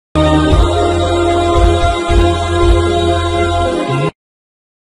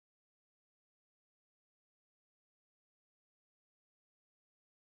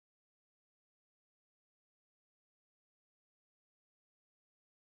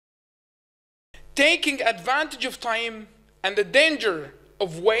taking advantage of time and the danger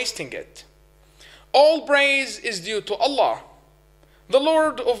of wasting it. All praise is due to Allah, the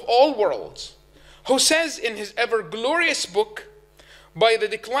Lord of all worlds, who says in his ever glorious book, "By the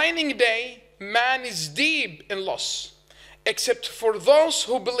declining day, man is deep in loss, except for those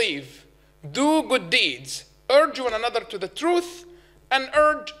who believe, do good deeds, urge one another to the truth, and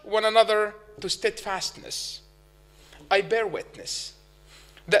urge one another to steadfastness. I bear witness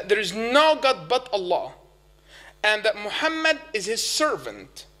that there is no God but Allah, and that Muhammad is his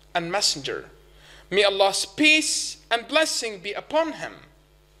servant and messenger. May Allah's peace and blessing be upon him,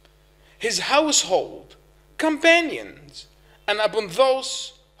 his household, companions, and upon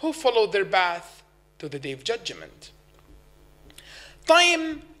those who follow their path to the day of judgment."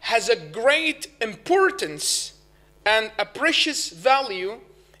 Time has a great importance and a precious value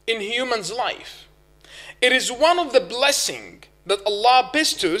in human's life. It is one of the blessings that Allah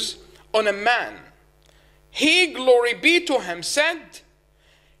bestows on a man. He, glory be to him, said,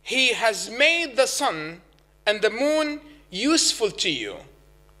 "He has made the sun and the moon useful to you,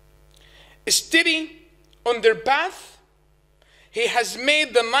 steady on their path. He has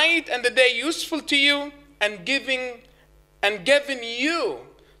made the night and the day useful to you, and given you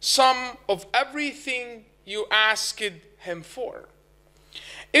some of everything you asked him for."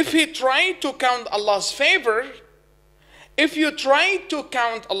 If he tried to count Allah's favor, if you tried to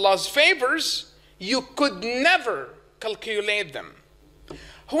count Allah's favors, you could never calculate them.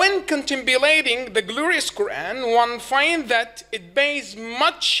 When contemplating the glorious Quran, one finds that it pays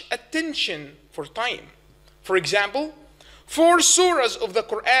much attention for time. For example, 4 surahs of the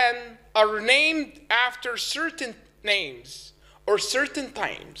Quran are named after certain names or certain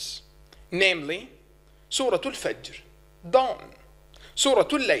times, namely Surah Al-Fajr, dawn, Surah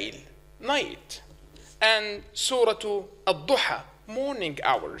Al-Layl, night, and Surah Al-Duha, morning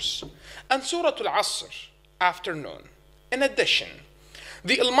hours, and Surah Al-Asr, afternoon. In addition,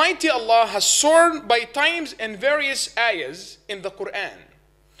 the Almighty Allah has sworn by times in various ayahs in the Quran.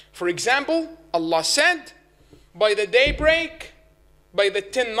 For example, Allah said, "By the daybreak, by the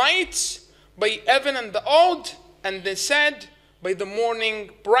 10 nights, by even and the odd," and then said, "By the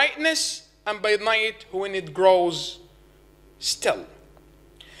morning brightness, and by night when it grows still."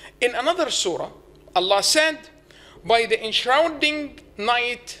 In another surah, Allah said, "By the enshrouding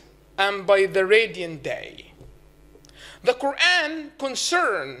night and by the radiant day." The Quran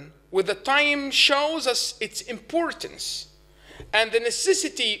concern with the time shows us its importance and the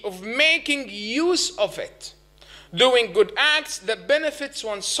necessity of making use of it, doing good acts that benefits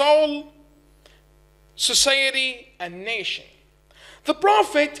one's soul, society, and nation. The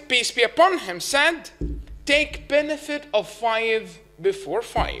Prophet, peace be upon him, said, "Take benefit of 5 before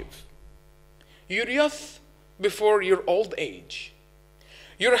 5, your youth before your old age,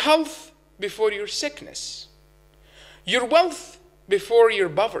 your health before your sickness, your wealth before your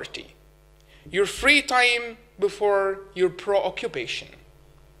poverty, your free time before your preoccupation,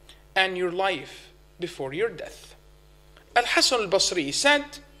 and your life before your death." Al-Hasan al-Basri said,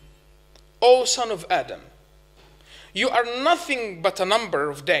 "O son of Adam, you are nothing but a number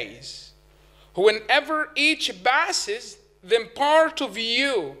of days. Whenever each passes, then part of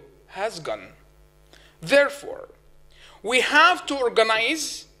you has gone. Therefore, we have to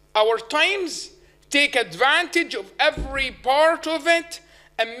organize our times, take advantage of every part of it,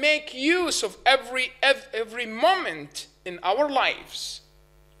 and make use of every moment in our lives.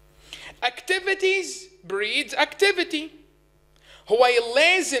 Activities breeds activity, while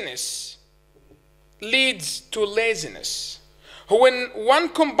laziness leads to laziness. When one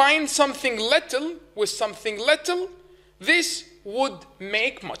combines something little with something little, this would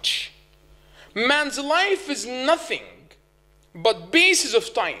make much. Man's life is nothing but pieces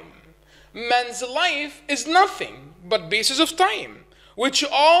of time. Man's life is nothing but pieces of time, which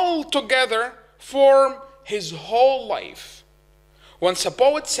all together form his whole life. Once a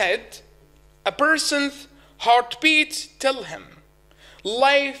poet said, "A person's heartbeats tell him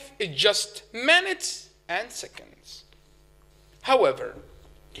life is just minutes and seconds." However,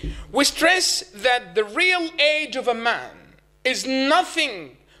 we stress that the real age of a man is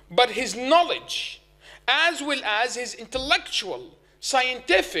nothing but his knowledge, as well as his intellectual,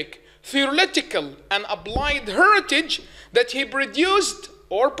 scientific, theoretical, and applied heritage that he produced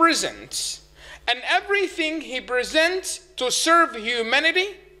or presents, and everything he presents to serve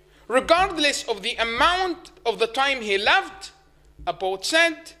humanity, regardless of the amount of the time he lived. A poet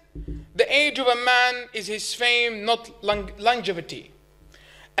said, "The age of a man is his fame, not longevity,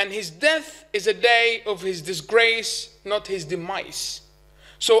 and his death is a day of his disgrace, not his demise.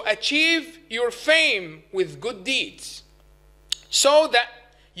 So achieve your fame with good deeds, so that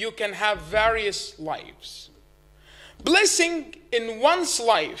you can have various lives. Blessing in one's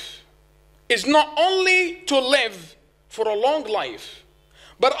life is not only to live for a long life,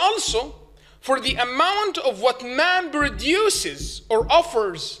 but also for the amount of what man produces or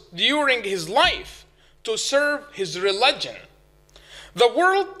offers during his life to serve his religion, the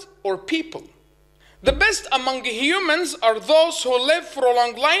world, or people. The best among humans are those who live for a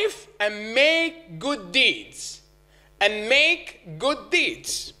long life and make good deeds.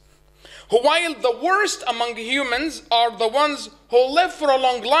 While the worst among humans are the ones who live for a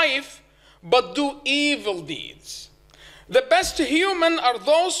long life but do evil deeds. The best human are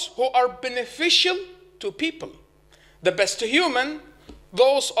those who are beneficial to people.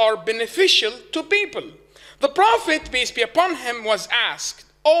 Those are beneficial to people. The Prophet, peace be upon him, was asked,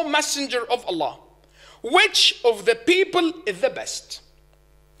 O Messenger of Allah, which of the people is the best?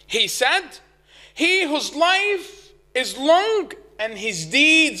 He said, he whose life is long and his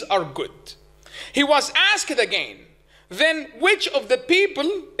deeds are good. He was asked again, then which of the people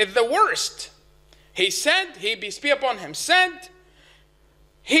is the worst? He said, he peace be upon him said,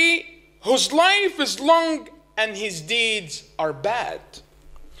 he whose life is long and his deeds are bad.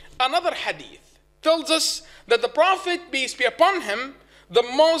 Another hadith tells us that the Prophet, peace be upon him, the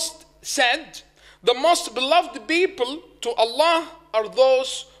most beloved people to Allah are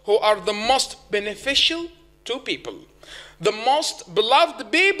those who are the most beneficial to people. The most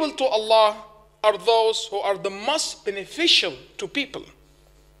beloved people to Allah are those who are the most beneficial to people.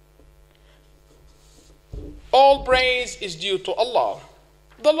 All praise is due to Allah,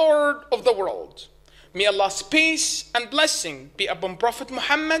 the Lord of the world. May Allah's peace and blessing be upon Prophet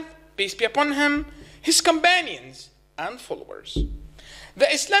Muhammad, peace be upon him, his companions and followers.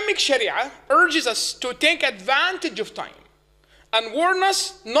 The Islamic Sharia urges us to take advantage of time and warn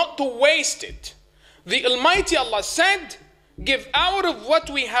us not to waste it. The Almighty Allah said, give out of what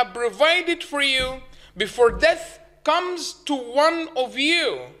we have provided for you before death comes to one of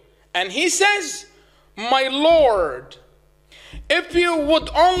you. And he says, my Lord, if you would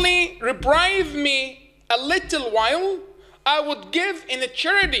only reprieve me a little while, I would give in a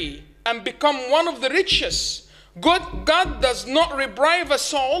charity and become one of the richest. God does not reprieve a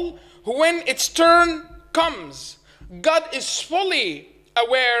soul when its turn comes. God is fully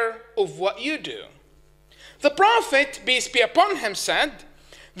aware of what you do. The Prophet, peace be upon him, said,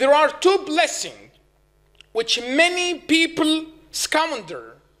 there are two blessings which many people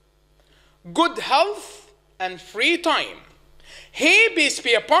squander: good health and free time. He, peace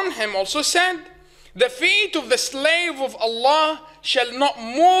be upon him, also said, the feet of the slave of Allah shall not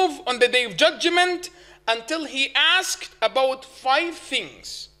move on the day of judgment until he asked about 5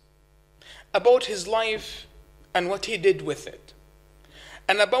 things: about his life and what he did with it,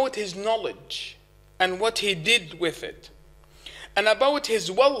 and about his knowledge and what he did with it, and about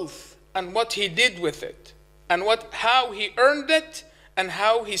his wealth and what he did with it, and how he earned it and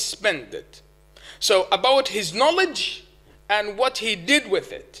how he spent it. So about his knowledge and what he did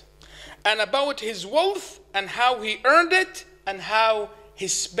with it, and about his wealth and how he earned it and how he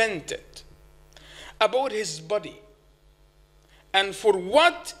spent it, about his body and for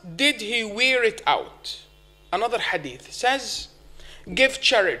what did he wear it out. Another hadith says, give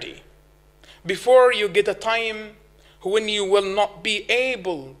charity before you get a time when you will not be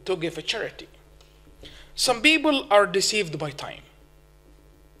able to give a charity. Some people are deceived by time.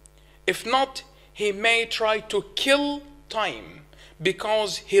 If not, he may try to kill time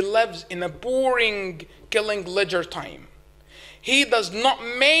because he lives in a boring killing ledger time. He does not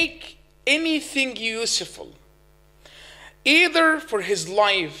make anything useful, either for his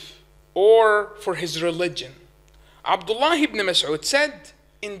life or for his religion. Abdullah ibn Mas'ud said,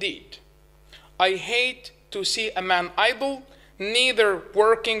 indeed, I hate to see a man idle, neither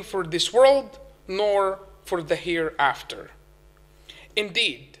working for this world nor for the hereafter.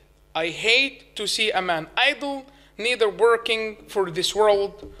 Indeed, I hate to see a man idle, neither working for this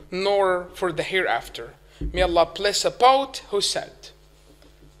world nor for the hereafter. May Allah bless a poet who said,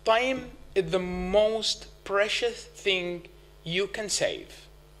 time is the most precious thing you can save.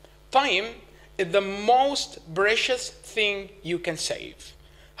 Time is the most precious thing you can save.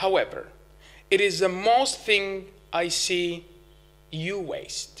 However, it is the most thing I see you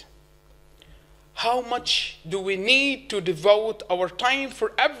waste. How much do we need to devote our time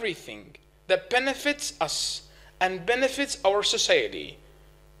for everything that benefits us and benefits our society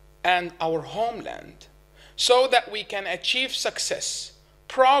and our homeland, so that we can achieve success,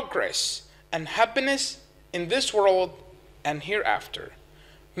 progress, and happiness in this world and hereafter?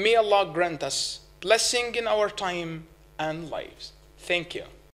 May Allah grant us blessing in our time and lives. Thank you.